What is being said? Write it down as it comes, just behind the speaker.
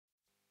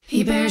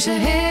He bears a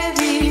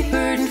heavy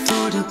burden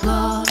for the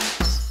blood,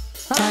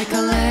 like a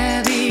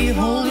levee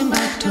holding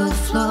back till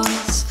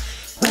flows.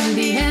 When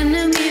the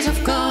enemies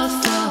of God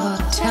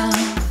flood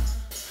town,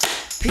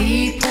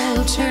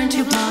 people turn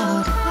to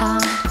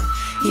Bloodhound.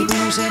 He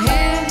bears a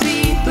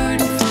heavy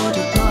burden for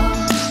the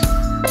blood,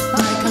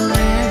 like a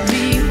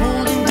levee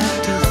holding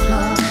back till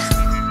flows.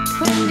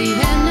 When the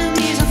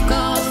enemies of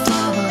God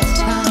flood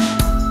town,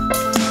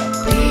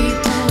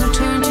 people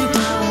turn to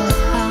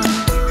Bloodhound.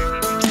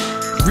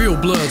 Real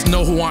bloods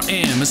know who I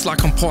am, it's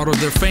like I'm part of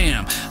their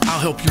fam. I'll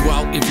help you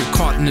out if you're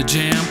caught in the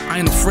jam. I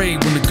ain't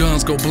afraid when the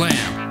guns go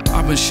blam.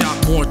 I've been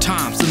shot more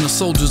times than the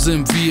soldiers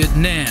in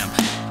Vietnam.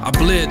 I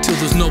bled till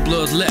there's no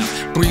blood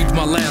left, breathed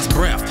my last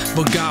breath,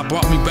 but God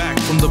brought me back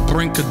from the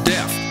brink of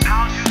death.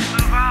 How'd you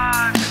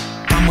survive?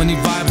 How many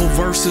Bible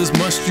verses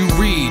must you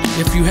read?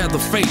 If you had the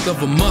faith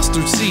of a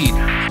mustard seed,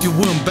 you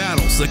win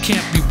battles that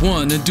can't be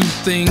won and do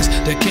things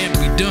that can't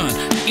be done.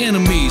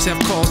 Enemies have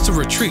cause to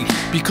retreat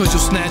because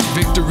you'll snatch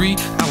victory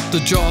out the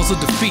jaws of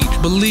defeat.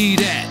 Believe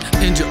that,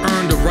 and you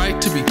earn the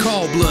right to be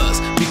called bloods,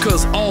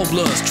 because all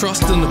bloods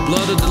trust in the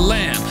blood of the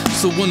Lamb.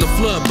 So when the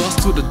flood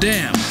busts through the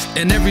dam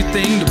and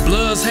everything the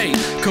bloods hate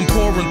come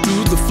pouring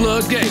through the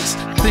floodgates,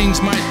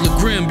 things might look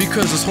grim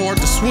because it's hard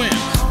to swim.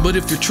 But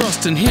if you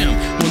trust in Him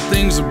when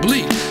things are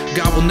bleak,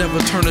 God will never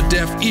turn a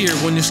deaf ear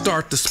when you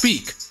start to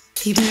speak.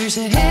 He bears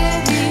a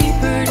heavy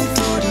burden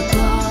for the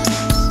blood,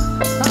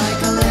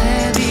 like a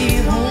levee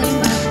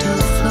holding back till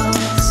it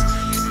flows.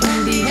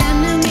 When the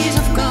enemies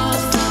of God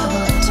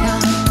flood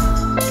town,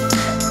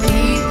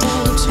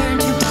 people turn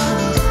to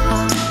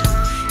Bloodhound.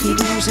 He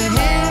bears a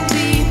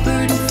heavy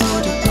burden for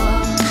the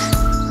blood,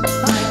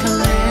 like a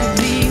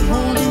levee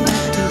holding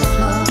back till it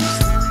flows.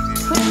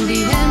 When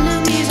the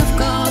enemies of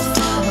God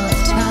flood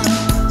town,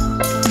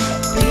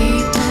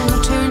 people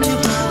turn to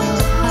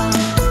Bloodhound.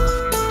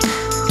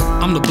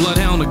 I'm the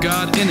bloodhound of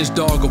God and His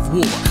dog of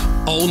war.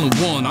 All in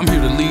one, I'm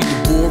here to lead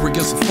the war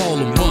against a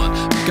fallen one.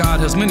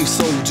 God has many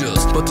soldiers,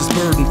 but this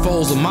burden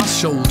falls on my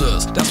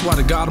shoulders. That's why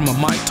the God of my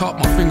might taught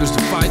my fingers to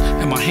fight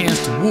and my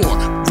hands to war.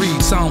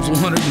 Read Psalms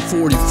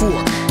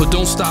 144, but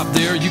don't stop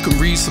there, you can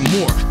read some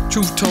more.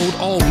 Truth told,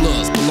 all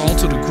bloods belong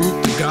to the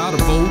group the God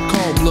of old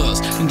called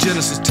bloods. In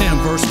Genesis 10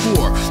 verse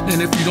 4,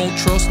 and if you don't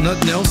trust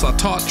nothing else I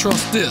taught,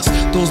 trust this.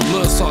 Those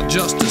bloods sought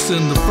justice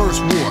in the first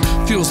war.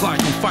 Feels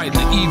like I'm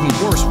fighting an even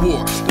worse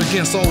war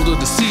against all the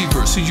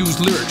deceivers who use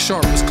lyrics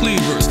sharp as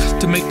cleavers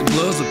to make the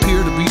bloods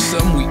appear to be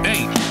something we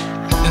ain't.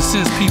 And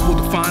since people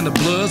define the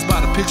bloods by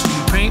the pictures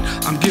you paint,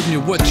 I'm giving you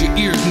what your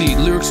ears need.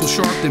 Lyrics so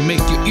sharp they make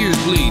your ears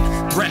bleed.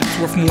 Raps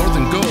worth more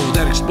than gold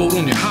that explode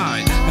on your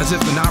hide, as if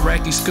an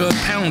Iraqi scud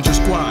pounds your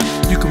squad.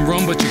 You can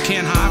run but you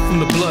can't hide from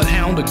the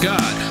bloodhound of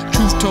God.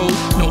 Truth told,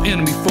 no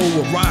enemy, foe,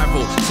 or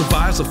rival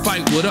survives a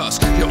fight with us.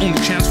 Your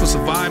only chance for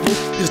survival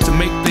is to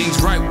make things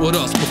right with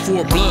us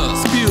before blood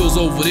spills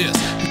over this.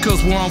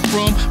 Because where I'm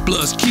from,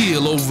 bloods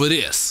kill over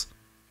this.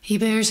 He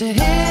bears a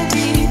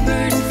heavy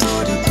burden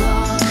for the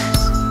blood,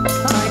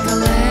 like a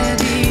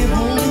levee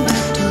holding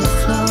back till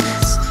it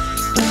flows.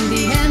 When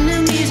the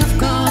enemies of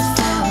God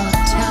flood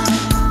town,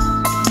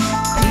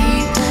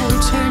 people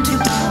turn to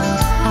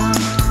Bloodhound.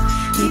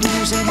 He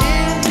bears a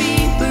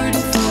heavy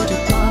burden for the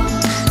blood,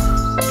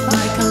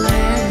 like a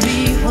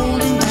levee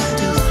holding back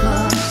till it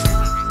flows.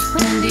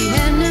 When the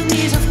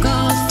enemies of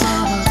God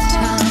flood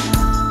town,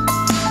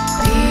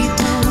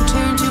 people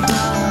turn to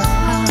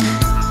Bloodhound.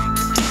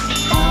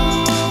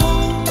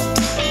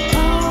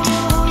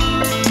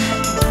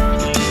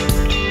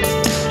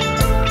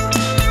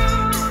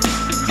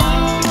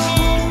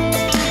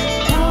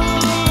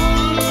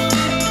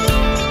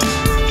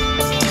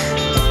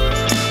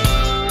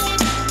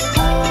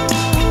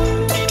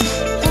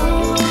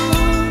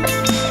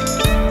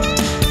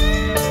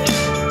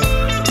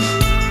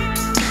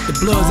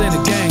 Bloods ain't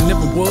a gang,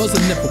 never was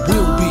and never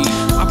will be.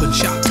 I've been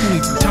shot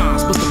 22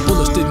 times, but the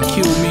bullets didn't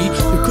kill me.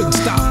 We couldn't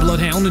stop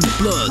Bloodhound in the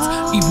Bloods,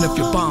 even if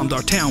you bombed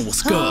our town with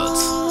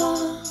scuds.